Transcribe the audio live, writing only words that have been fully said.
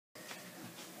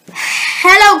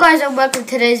guys, and welcome to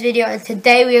today's video, and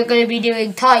today we are going to be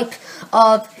doing types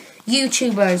of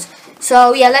YouTubers.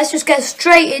 So yeah, let's just get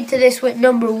straight into this with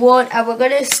number one, and we're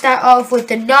going to start off with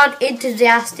the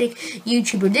non-enthusiastic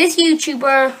YouTuber. This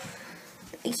YouTuber,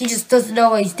 he just doesn't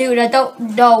know what he's doing. I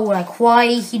don't know like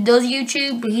why he does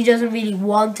YouTube, but he doesn't really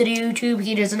want to do YouTube.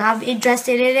 He doesn't have interest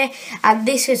in it, and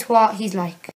this is what he's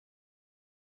like.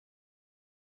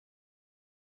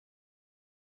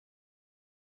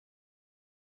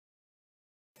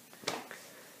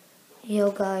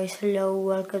 Yo guys, hello,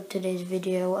 welcome to this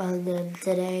video, and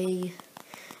today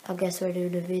I guess we're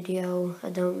doing a video.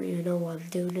 I don't really know what I'm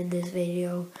doing in this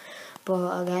video, but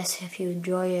I guess if you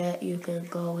enjoy it, you can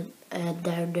go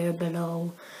down there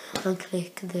below and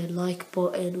click the like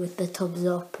button with the thumbs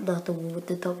up, not the one with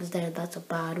the thumbs down, that's a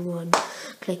bad one.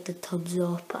 Click the thumbs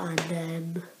up,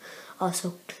 and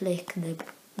also click the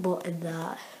button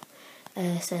that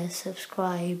says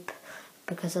subscribe,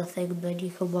 because I think then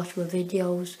you can watch my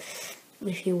videos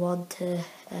if you want to.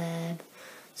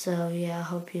 So yeah, I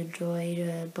hope you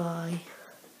enjoyed. Bye.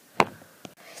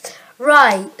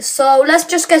 Right, so let's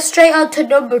just get straight on to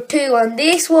number two, and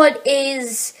this one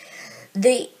is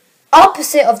the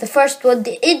opposite of the first one,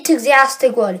 the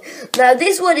enthusiastic one. Now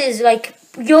this one is like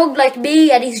young like me,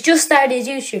 and he's just started his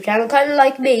YouTube channel, kind of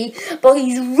like me, but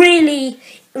he's really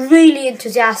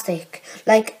enthusiastic.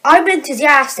 Like, I'm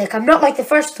enthusiastic, I'm not like the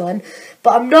first one,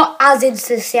 but I'm not as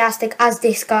enthusiastic as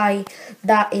this guy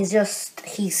that is just,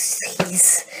 he's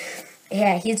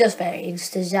just very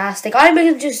enthusiastic. I'm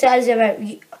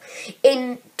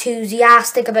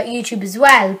enthusiastic about YouTube as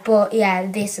well, but yeah,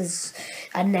 this is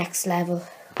a next level.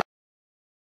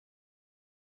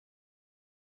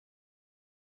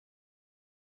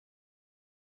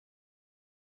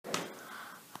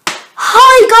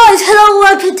 Hi guys, hello,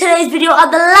 welcome to today's video,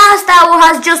 and the last hour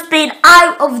has just been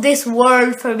out of this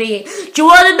world for me. Do you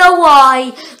want to know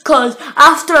why? Because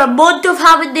after a month of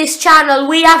having this channel,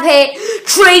 we have hit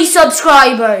 3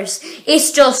 subscribers.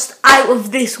 It's just out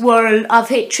of this world. I've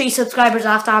hit 3 subscribers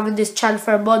after having this channel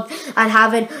for a month and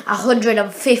having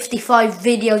 155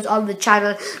 videos on the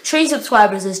channel. 3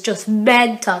 subscribers is just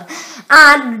mental.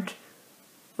 And,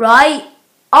 right,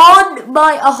 on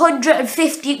my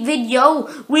 150th video,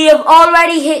 we have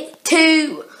already hit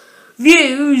 2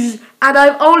 views, and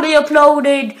I've only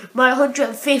uploaded my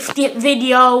 150th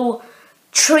video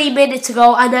 3 minutes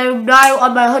ago, and I'm now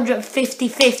on my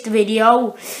 155th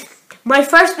video. My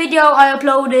first video I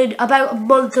uploaded about a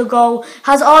month ago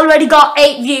has already got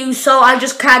 8 views, so I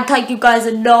just can't thank you guys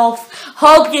enough.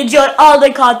 Hope you enjoyed all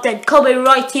the content coming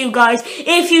right to you guys.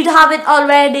 If you haven't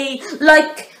already,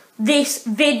 like this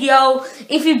video.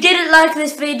 If you didn't like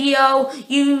this video,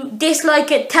 you dislike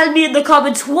it, tell me in the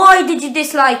comments why did you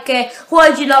dislike it,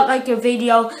 why did you not like your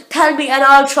video, tell me and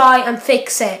I'll try and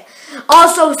fix it.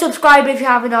 Also subscribe if you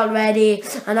haven't already,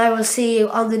 and I will see you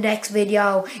on the next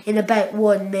video in about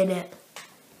 1 minute.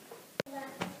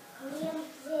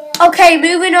 Okay,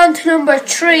 moving on to number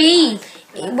 3.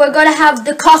 We're going to have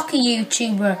the cocky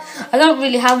YouTuber. I don't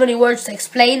really have any words to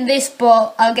explain this,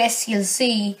 but I guess you'll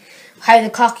see how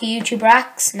the cocky YouTuber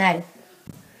acts now.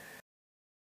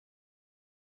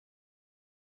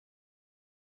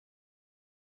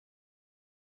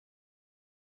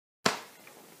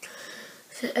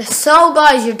 So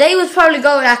guys, your day was probably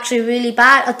going actually really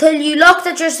bad until you looked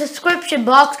at your subscription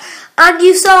box and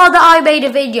you saw that I made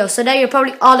a video. So now you're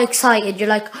probably all excited. You're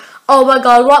like, oh my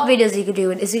god, what video is he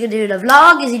doing? Is he doing a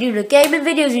vlog? Is he doing a gaming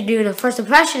video? Is he doing a first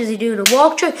impression? Is he doing a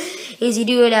walkthrough? Is he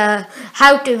doing a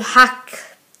how to hack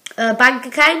a bank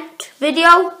account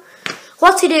video?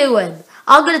 What's he doing?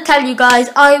 I'm going to tell you guys,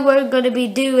 we're going to be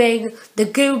doing the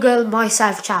Google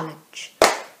myself challenge.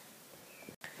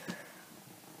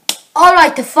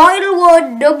 Alright, the final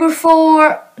one, number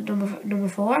 4.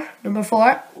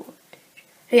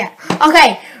 Yeah,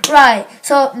 okay, right,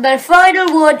 so the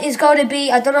final one is going to be,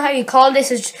 I don't know how you call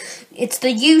this, it's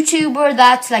the YouTuber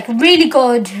that's like really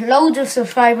good, loads of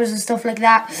subscribers and stuff like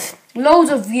that, loads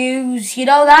of views, you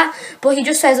know that, but he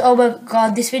just says, oh my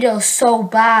god, this video is so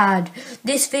bad,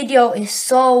 this video is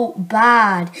so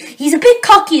bad. He's a bit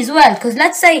cocky as well, because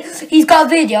let's say he's got a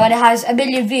video and it has 1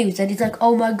 million views, and he's like,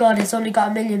 oh my god, it's only got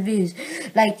 1 million views.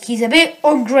 Like, he's a bit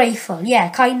ungrateful, yeah,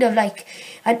 kind of like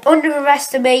an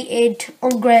underestimated,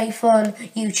 ungrateful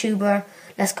YouTuber.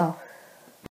 Let's go.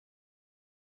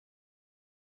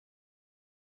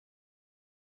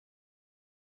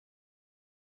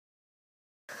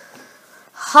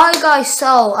 Hi guys,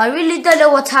 so I really don't know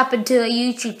what's happened to a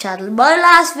YouTube channel. My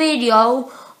last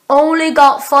video only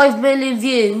got 5 million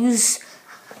views.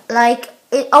 Like,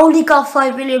 it only got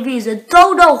 5 million views. I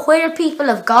don't know where people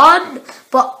have gone,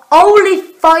 but only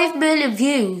 5 million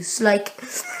views. Like,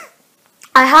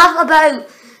 I have about,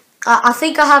 I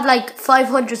think I have like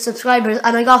 500 subscribers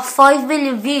and I got 5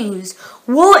 million views.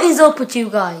 What is up with you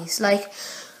guys? Like,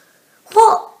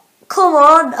 what? Come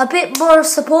on, a bit more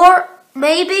support,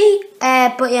 maybe.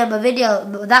 But yeah,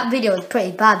 that video was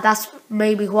pretty bad. That's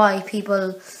maybe why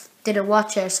people didn't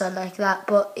watch it or something like that.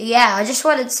 But yeah, I just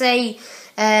wanted to say,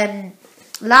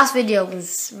 last video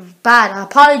was bad.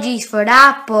 Apologies for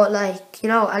that, but like, you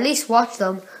know, at least watch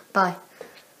them. Bye.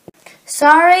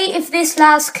 Sorry if this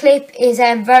last clip is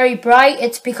very bright.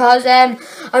 It's because I'm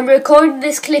recording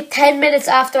this clip 10 minutes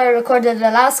after I recorded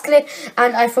the last clip,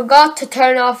 and I forgot to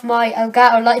turn off my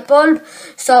Elgato light bulb,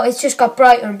 so it's just got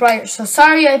brighter and brighter. So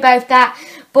sorry about that.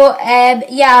 But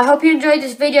yeah, I hope you enjoyed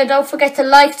this video. Don't forget to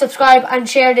like, subscribe, and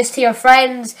share this to your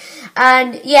friends.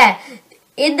 And yeah,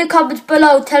 in the comments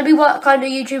below, tell me what kind of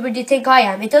YouTuber do you think I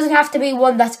am. It doesn't have to be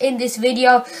one that's in this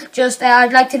video. Just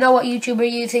I'd like to know what YouTuber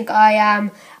you think I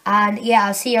am. And yeah,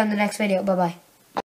 I'll see you on the next video. Bye bye.